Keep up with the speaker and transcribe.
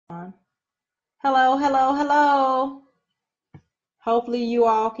Hello, hello, hello. Hopefully you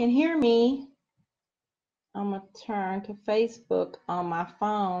all can hear me. I'm going to turn to Facebook on my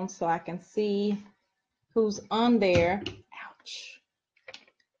phone so I can see who's on there. Ouch.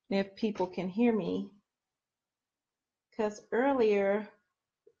 If people can hear me. Because earlier,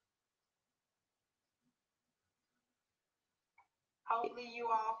 hopefully you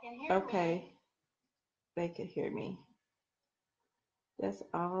all can hear me. Okay, they could hear me. That's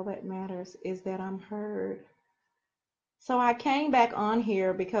all that matters, is that I'm heard. So I came back on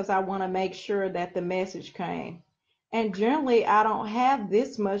here because I want to make sure that the message came. And generally, I don't have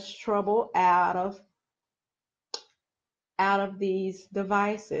this much trouble out of these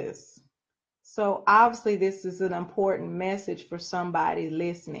devices. So obviously, this is an important message for somebody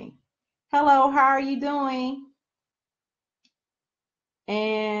listening. Hello, how are you doing?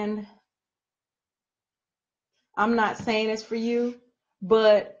 And I'm not saying it's for you,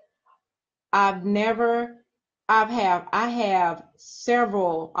 but I have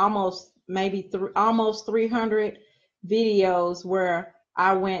several, almost 300 videos where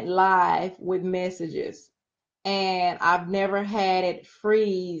I went live with messages, and I've never had it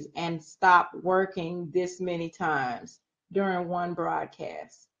freeze and stop working this many times during one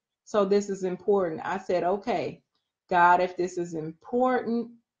broadcast. So this is important. I said, okay, God, if this is important,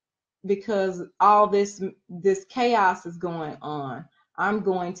 because all this chaos is going on, I'm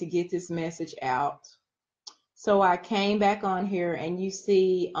going to get this message out. So I came back on here, and you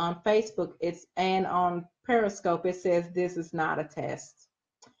see on Facebook and on Periscope it says this is not a test.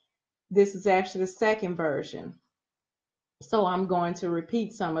 This is actually the second version. So I'm going to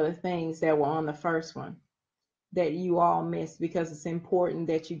repeat some of the things that were on the first one that you all missed, because it's important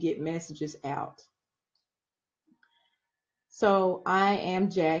that you get messages out. So I am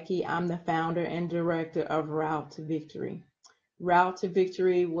Jackie. I'm the founder and director of Route to Victory. Route to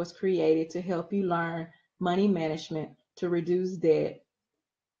Victory was created to help you learn money management, to reduce debt.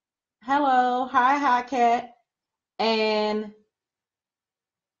 Hello, hi, Cat, and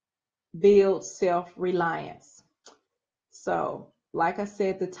build self-reliance. So, like I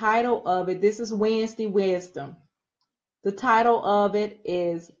said, the title of it, this is Wednesday Wisdom. The title of it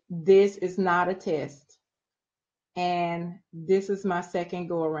is This Is Not a Test. And this is my second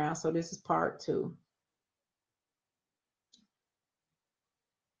go around, so this is part 2.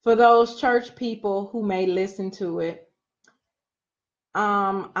 For those church people who may listen to it,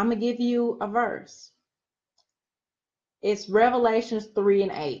 I'm going to give you a verse. It's Revelations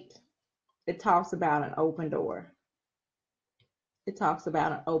 3:8. It talks about an open door. It talks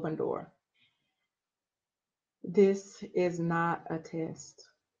about an open door. This is not a test.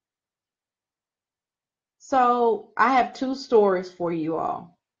 So I have 2 stories for you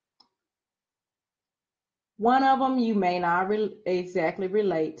all. One of them you may not exactly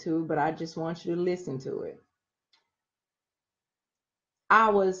relate to, but I just want you to listen to it.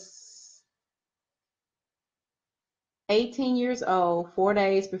 I was 18 years old, 4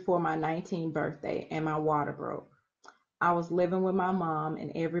 days before my 19th birthday, and my water broke. I was living with my mom,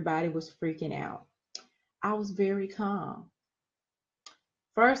 and everybody was freaking out. I was very calm.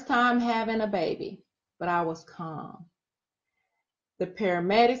 First time having a baby, but I was calm. The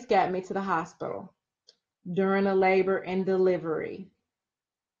paramedics got me to the hospital. During the labor and delivery,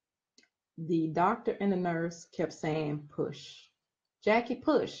 the doctor and the nurse kept saying, push. Jackie,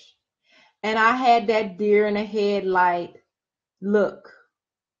 push. And I had that deer in the headlight look.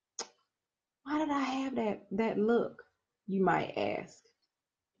 Why did I have that look, you might ask?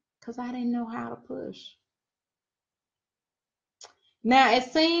 Because I didn't know how to push. Now,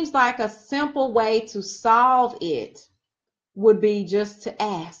 it seems like a simple way to solve it would be just to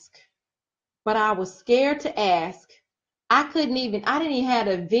ask. But I was scared to ask. I didn't even have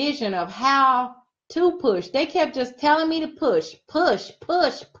a vision of how to push. They kept just telling me to push, push,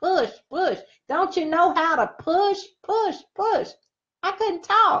 push, push, push. Don't you know how to push, push, push? I couldn't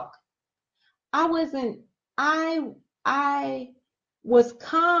talk. I was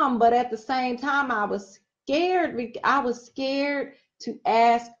calm, but at the same time, I was scared. I was scared to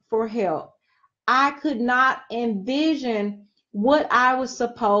ask for help. I could not envision what I was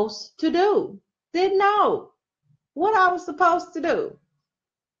supposed to do. Didn't know what I was supposed to do.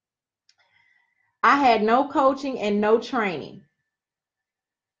 I had no coaching and no training,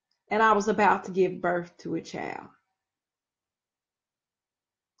 and I was about to give birth to a child.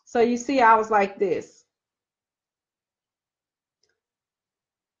 So you see, I was like this.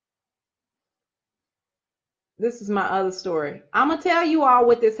 This is my other story. I'm going to tell you all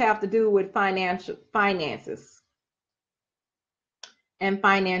what this have to do with finances and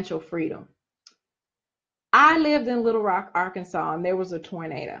financial freedom. I lived in Little Rock, Arkansas, and there was a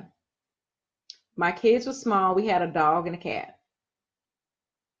tornado. My kids were small. We had a dog and a cat.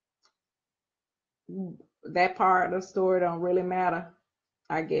 That part of the story don't really matter,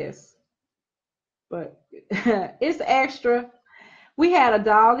 I guess. But it's extra. We had a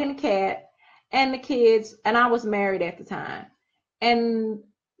dog and a cat and the kids, and I was married at the time. And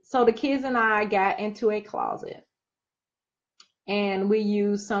so the kids and I got into a closet, and we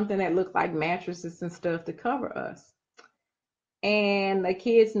used something that looked like mattresses and stuff to cover us. And the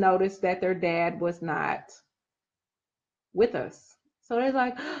kids noticed that their dad was not with us. So they're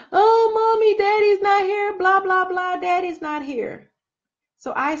like, oh, mommy, daddy's not here, blah, blah, blah, daddy's not here.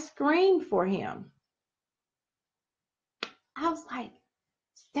 So I screamed for him. I was like,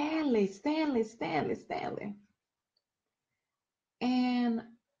 Stanley, Stanley, Stanley, Stanley. And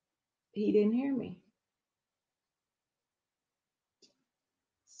he didn't hear me.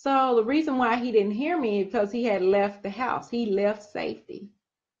 So the reason why he didn't hear me is because he had left the house. He left safety.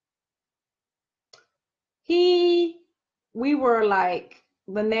 We were like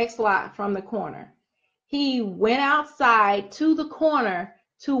the next lot from the corner. He went outside to the corner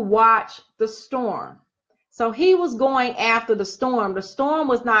to watch the storm. So he was going after the storm. The storm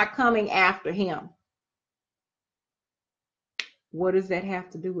was not coming after him. What does that have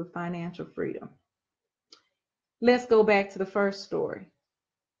to do with financial freedom? Let's go back to the first story.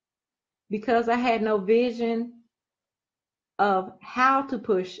 Because I had no vision of how to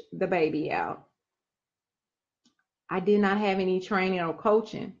push the baby out, I did not have any training or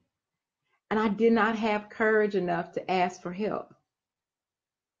coaching, and I did not have courage enough to ask for help.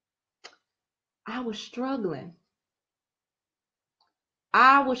 I was struggling.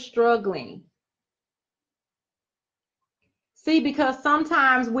 See, because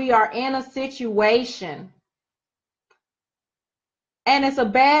sometimes we are in a situation, and it's a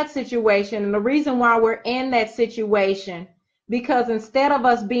bad situation. And the reason why we're in that situation, because instead of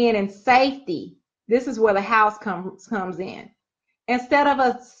us being in safety, this is where the house comes in. Instead of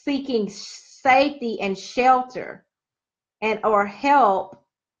us seeking safety and shelter or help,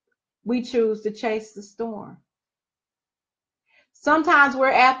 we choose to chase the storm. Sometimes we're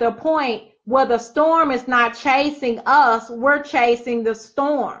at the point where the storm is not chasing us, we're chasing the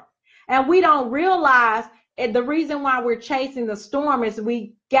storm. And we don't realize the reason why we're chasing the storm is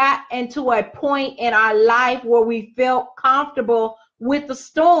we got into a point in our life where we felt comfortable with the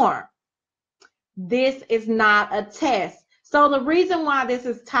storm. This is not a test. So the reason why this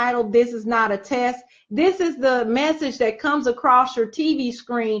is titled, This Is Not a Test, this is the message that comes across your TV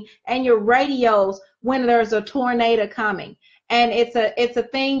screen and your radios when there's a tornado coming. And it's a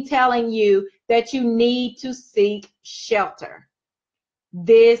thing telling you that you need to seek shelter.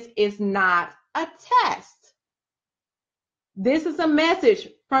 This is not a test. This is a message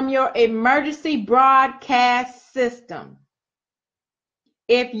from your emergency broadcast system.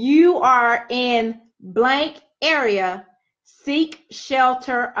 If you are in blank area, seek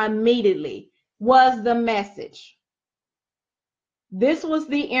shelter immediately, was the message. This was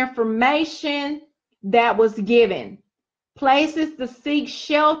the information that was given. Places to seek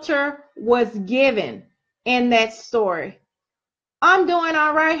shelter was given in that story. I'm doing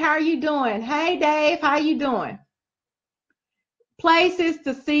all right. How are you doing? Hey, Dave, how you doing? Places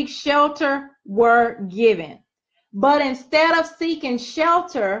to seek shelter were given. But instead of seeking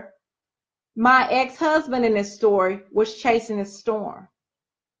shelter, my ex-husband in this story was chasing a storm.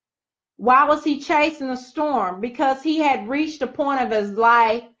 Why was he chasing a storm? Because he had reached a point of his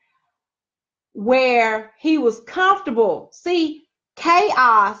life where he was comfortable. See,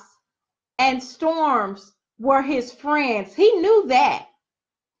 chaos and storms were his friends. He knew that.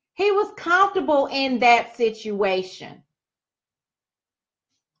 He was comfortable in that situation.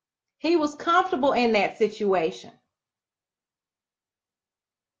 He was comfortable in that situation.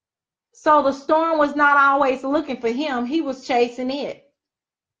 So the storm was not always looking for him. He was chasing it.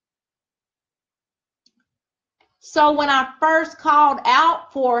 So when I first called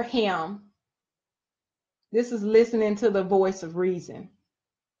out for him, this is listening to the voice of reason,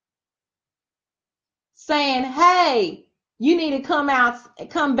 saying, hey, you need to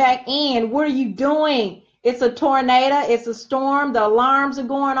come back in. What are you doing? It's a tornado. It's a storm. The alarms are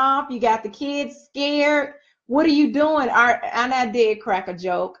going off. You got the kids scared. What are you doing? And I did crack a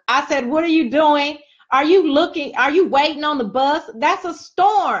joke. I said, what are you doing? Are you waiting on the bus? That's a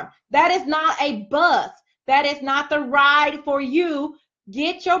storm. That is not a bus. That is not the ride for you.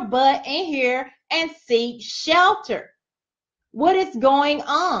 Get your butt in here and seek shelter. What is going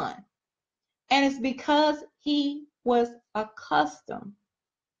on? And it's because he was accustomed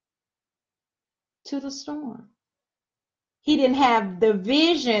to the storm. He didn't have the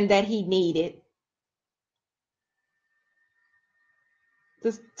vision that he needed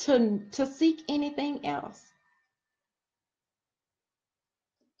to seek anything else.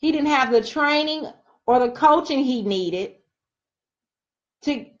 He didn't have the training or the coaching he needed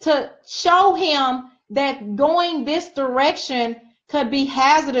to show him that going this direction could be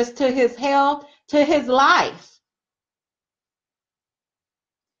hazardous to his health, to his life.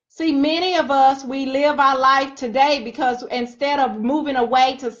 See, many of us, we live our life today because instead of moving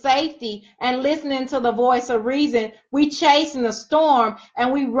away to safety and listening to the voice of reason, we chasing the storm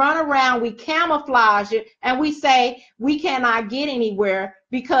and we run around, we camouflage it, and we say we cannot get anywhere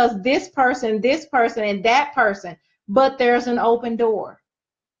because this person, and that person. But there's an open door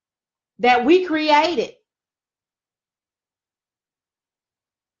that we created.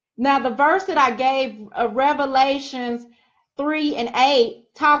 Now, the verse that I gave, Revelations 3:8,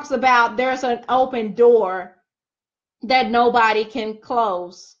 talks about there's an open door that nobody can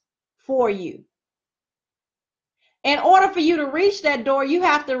close for you. In order for you to reach that door, you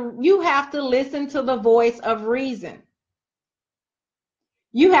have to listen to the voice of reason.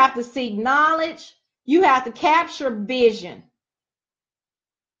 You have to seek knowledge. You have to capture vision.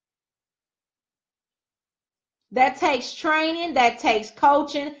 That takes training, that takes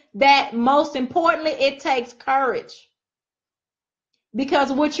coaching, that most importantly, it takes courage.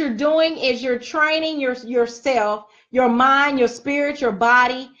 Because what you're doing is you're training yourself, your mind, your spirit, your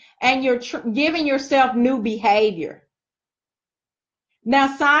body, and you're giving yourself new behavior.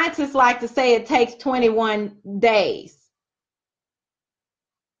 Now, scientists like to say it takes 21 days.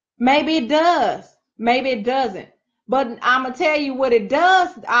 Maybe it does. Maybe it doesn't. But I'm going to tell you what it does.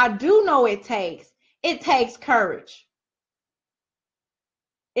 I do know it takes. It takes courage.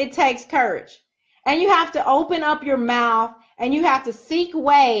 It takes courage. And you have to open up your mouth and you have to seek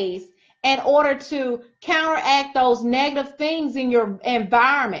ways in order to counteract those negative things in your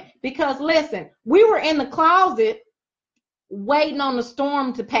environment. Because listen, we were in the closet waiting on the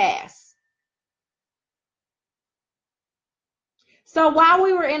storm to pass. So while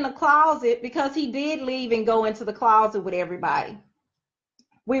we were in the closet, because he did leave and go into the closet with everybody,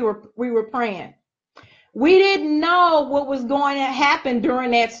 we were praying. We didn't know what was going to happen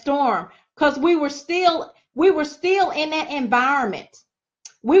during that storm because we were still in that environment.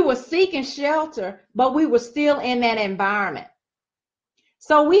 We were seeking shelter, but we were still in that environment.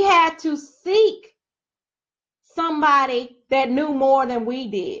 So we had to seek somebody that knew more than we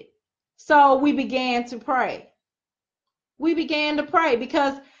did. So we began to pray. We began to pray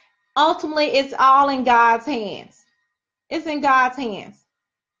because ultimately it's all in God's hands. It's in God's hands.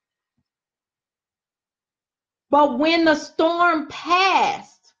 But when the storm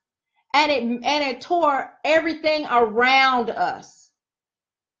passed and it tore everything around us,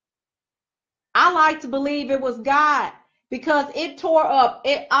 I like to believe it was God because it tore up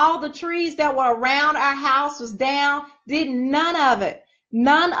all the trees that were around our house was down. None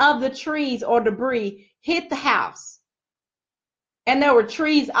of the trees or debris hit the house. And there were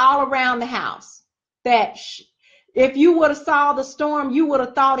trees all around the house that if you would have saw the storm, you would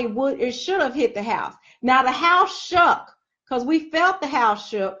have thought it should have hit the house. Now the house shook because we felt the house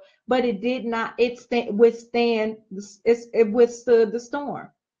shook, but it did not. It withstood the storm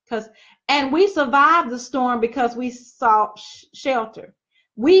and we survived the storm because we sought shelter.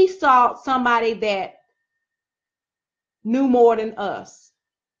 We sought somebody that knew more than us.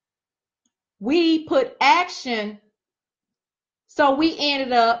 We put action, so we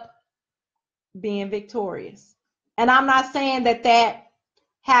ended up being victorious. And I'm not saying that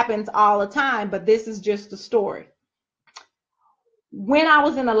happens all the time, but this is just a story. When I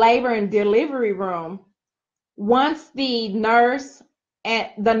was in the labor and delivery room, once the nurse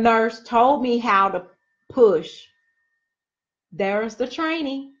told me how to push, there's the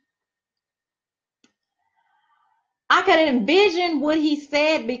training. I could envision what he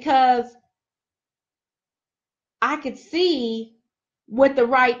said because I could see what the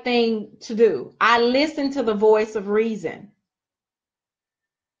right thing to do. I listened to the voice of reason.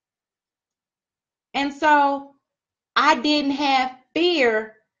 And so I didn't have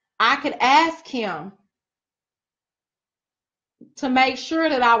fear. I could ask him to make sure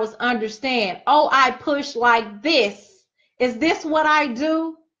that I was understand. Oh, I push like this. Is this what I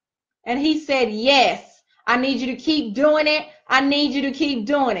do? And he said, yes. I need you to keep doing it. I need you to keep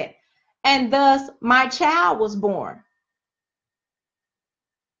doing it. And thus my child was born.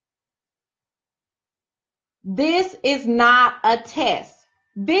 This is not a test.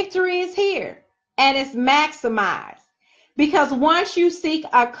 Victory is here and it's maximized. Because once you seek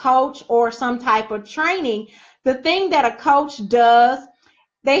a coach or some type of training, the thing that a coach does,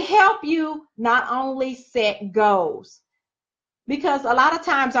 they help you not only set goals, because a lot of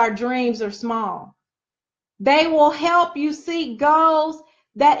times our dreams are small. They will help you see goals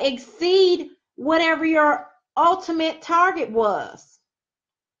that exceed whatever your ultimate target was.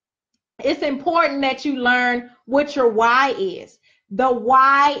 It's important that you learn what your why is. The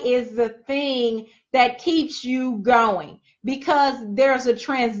why is the thing that keeps you going, because there's a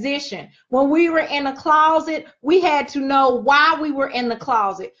transition. When we were in the closet, we had to know why we were in the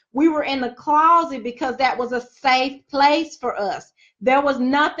closet. We were in the closet because that was a safe place for us. There was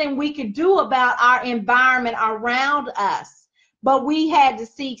nothing we could do about our environment around us, but we had to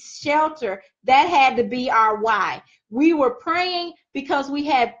seek shelter. That had to be our why. We were praying because we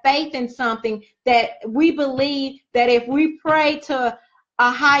had faith in something that we believed that if we pray to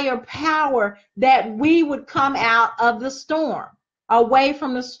a higher power, that we would come out of the storm, away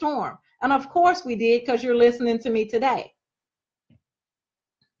from the storm. And of course we did, because you're listening to me today.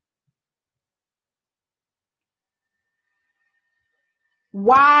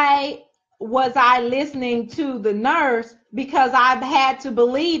 Why was I listening to the nurse? Because I've had to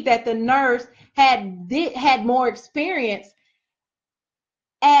believe that the nurse had more experience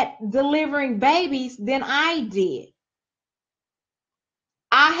at delivering babies than I did.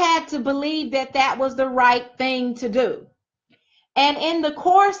 I had to believe that that was the right thing to do. And in the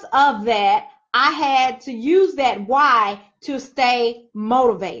course of that, I had to use that why to stay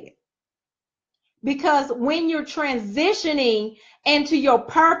motivated. Because when you're transitioning into your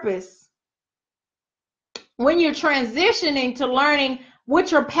purpose, when you're transitioning to learning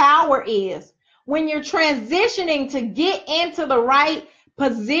what your power is, when you're transitioning to get into the right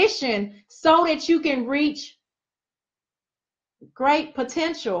position so that you can reach great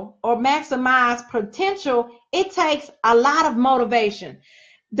potential or maximize potential, it takes a lot of motivation.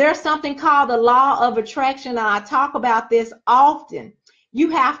 There's something called the law of attraction, and I talk about this often. You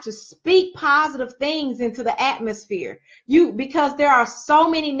have to speak positive things into the atmosphere. Because there are so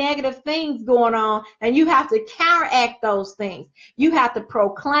many negative things going on, and you have to counteract those things. You have to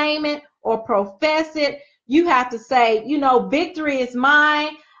proclaim it or profess it. You have to say, victory is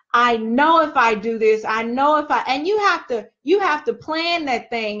mine. I know if I do this, and you have to plan that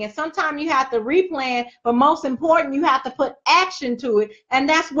thing. And sometimes you have to replan, but most important, you have to put action to it. And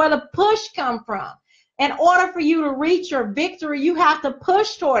that's where the push comes from. In order for you to reach your victory, you have to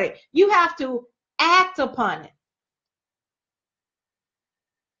push toward it. You have to act upon it.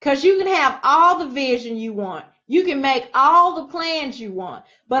 Because you can have all the vision you want. You can make all the plans you want.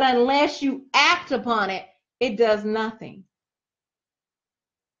 But unless you act upon it, it does nothing.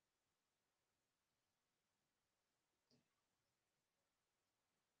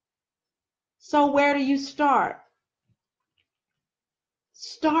 So where do you start?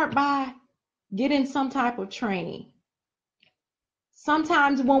 Start by getting some type of training.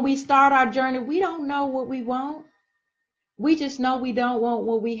 Sometimes when we start our journey, we don't know what we want. We just know we don't want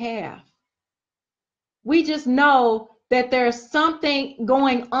what we have. We just know that there's something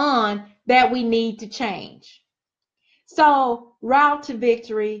going on that we need to change. So Route to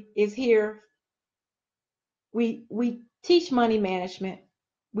Victory is here. We teach money management.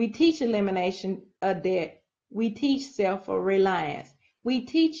 We teach elimination of debt. We teach self-reliance. We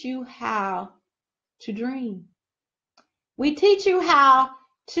teach you how to dream. We teach you how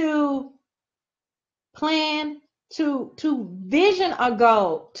to plan, to vision a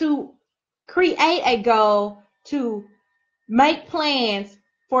goal, to create a goal, to make plans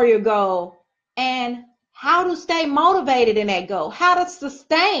for your goal, and how to stay motivated in that goal, how to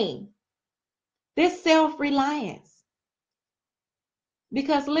sustain this self-reliance.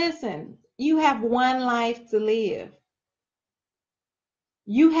 Because listen, you have one life to live.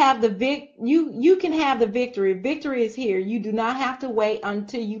 You have you can have the victory. Victory is here. You do not have to wait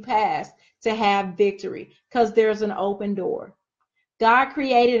until you pass to have victory, because there's an open door. God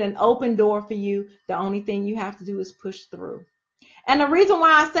created an open door for you. The only thing you have to do is push through. And the reason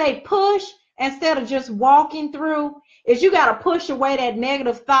why I say push instead of just walking through is you got to push away that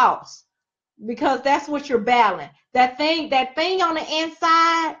negative thoughts, because that's what you're battling. That thing on the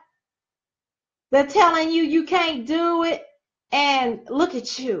inside, they're telling you can't do it. And look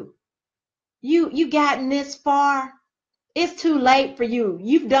at you. You gotten this far. It's too late for you.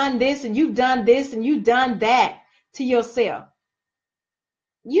 You've done this and you've done this and you've done that to yourself.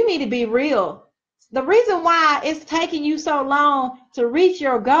 You need to be real. The reason why it's taking you so long to reach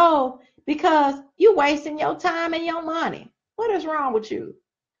your goal, because you're wasting your time and your money. What is wrong with you?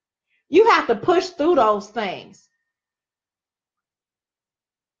 You have to push through those things.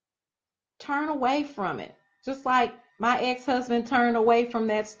 Turn away from it. Just like my ex-husband turned away from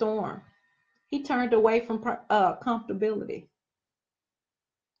that storm. He turned away from comfortability.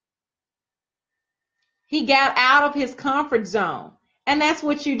 He got out of his comfort zone. And that's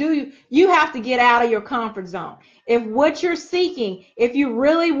what you do. You have to get out of your comfort zone. If what you're seeking, if you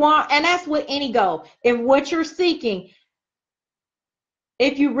really want, and that's with any goal, if what you're seeking,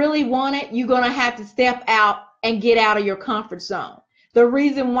 if you really want it, you're going to have to step out and get out of your comfort zone. The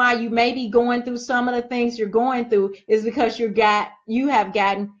reason why you may be going through some of the things you're going through is because you have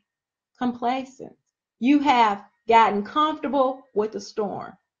gotten complacent. You have gotten comfortable with the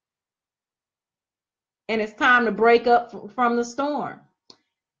storm. And it's time to break up from the storm.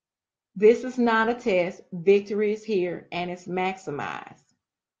 This is not a test. Victory is here, and it's maximized.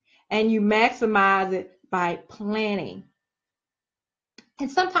 And you maximize it by planning.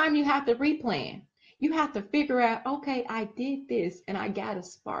 And sometimes you have to replan. You have to figure out, okay, I did this and I got a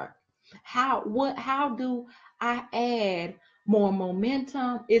spark. How do I add more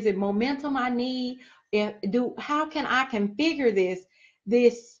momentum? Is it momentum I need? How can I configure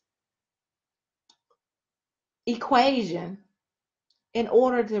this equation in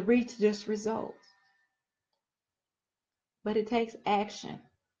order to reach this result? But it takes action.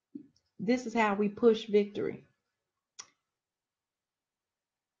 This is how we push victory.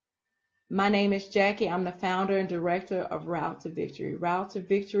 My name is Jackie. I'm the founder and director of Route to Victory. Route to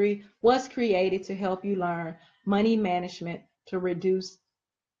Victory was created to help you learn money management to reduce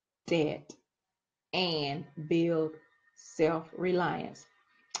debt and build self-reliance.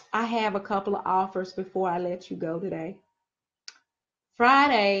 I have a couple of offers before I let you go today.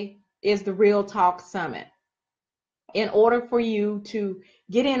 Friday is the Real Talk Summit. In order for you to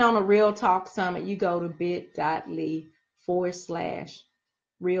get in on a Real Talk Summit, you go to bit.ly/Real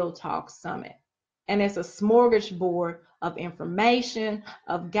Talk Summit. And it's a smorgasbord of information,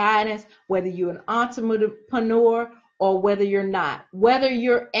 of guidance, whether you're an entrepreneur or whether you're not, whether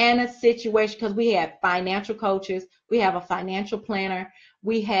you're in a situation, because we have financial coaches, we have a financial planner,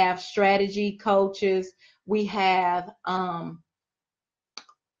 we have strategy coaches, we have a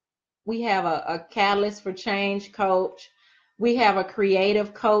catalyst for change coach, we have a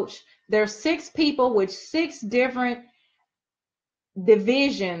creative coach. There's 6 people with 6 different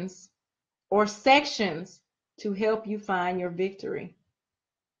divisions or sections to help you find your victory.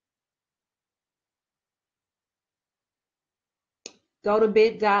 Go to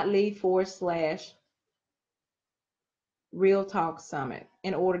bit.ly/Real Talk Summit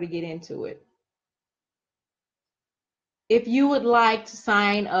in order to get into it. If you would like to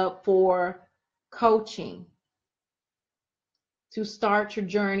sign up for coaching to start your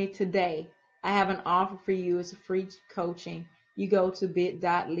journey today, I have an offer for you. It's a free coaching. You go to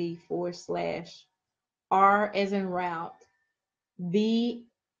bit.ly/R as in route,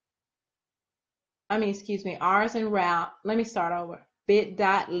 R as in route. Let me start over.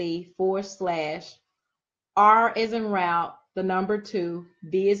 bit.ly/R as in route, the number 2,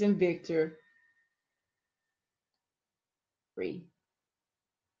 V as in Victor, free.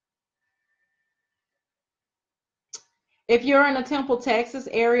 If you're in the Temple, Texas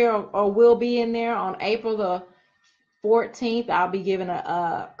area or will be in there on April the 14th, I'll be giving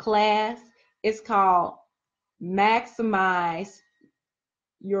a class. It's called Maximize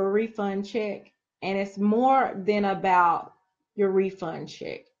Your Refund Check. And it's more than about your refund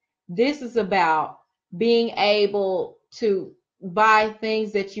check. This is about being able to buy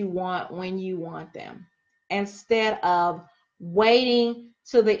things that you want when you want them, instead of waiting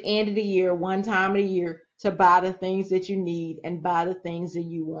to the end of the year, one time of the year, to buy the things that you need and buy the things that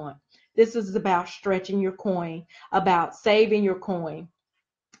you want. This is about stretching your coin, about saving your coin.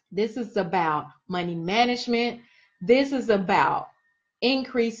 This is about money management. This is about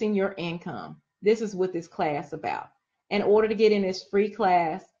increasing your income. This is what this class is about. In order to get in this free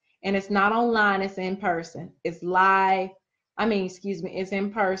class, and it's not online, it's in person. It's live. It's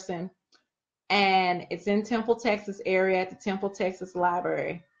in person. And it's in Temple, Texas area at the Temple, Texas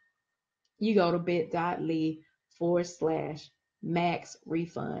Library. You go to bit.ly/max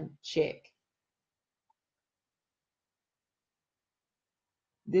refund check.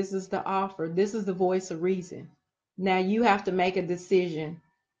 This is the offer. This is the voice of reason. Now you have to make a decision.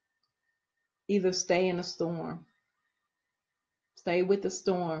 Either stay in the storm, stay with the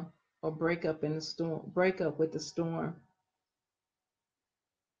storm, or break up with the storm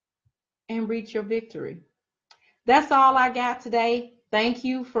and reach your victory. That's all I got today. Thank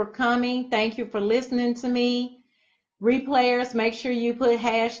you for coming. Thank you for listening to me. Replayers, make sure you put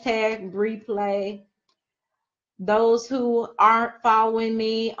 #replay. Those who aren't following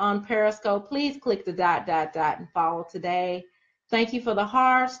me on Periscope, please click the ... and follow today. Thank you for the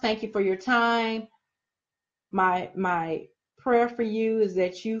hearts. Thank you for your time. My prayer for you is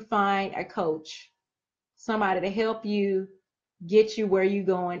that you find a coach, somebody to help you get you where you're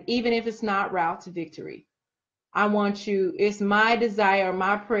going, even if it's not Route to Victory. I want you, it's my desire,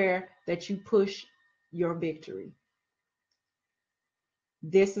 my prayer that you push your victory.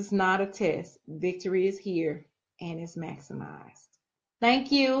 This is not a test. Victory is here and is maximized.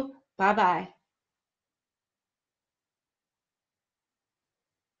 Thank you. Bye-bye.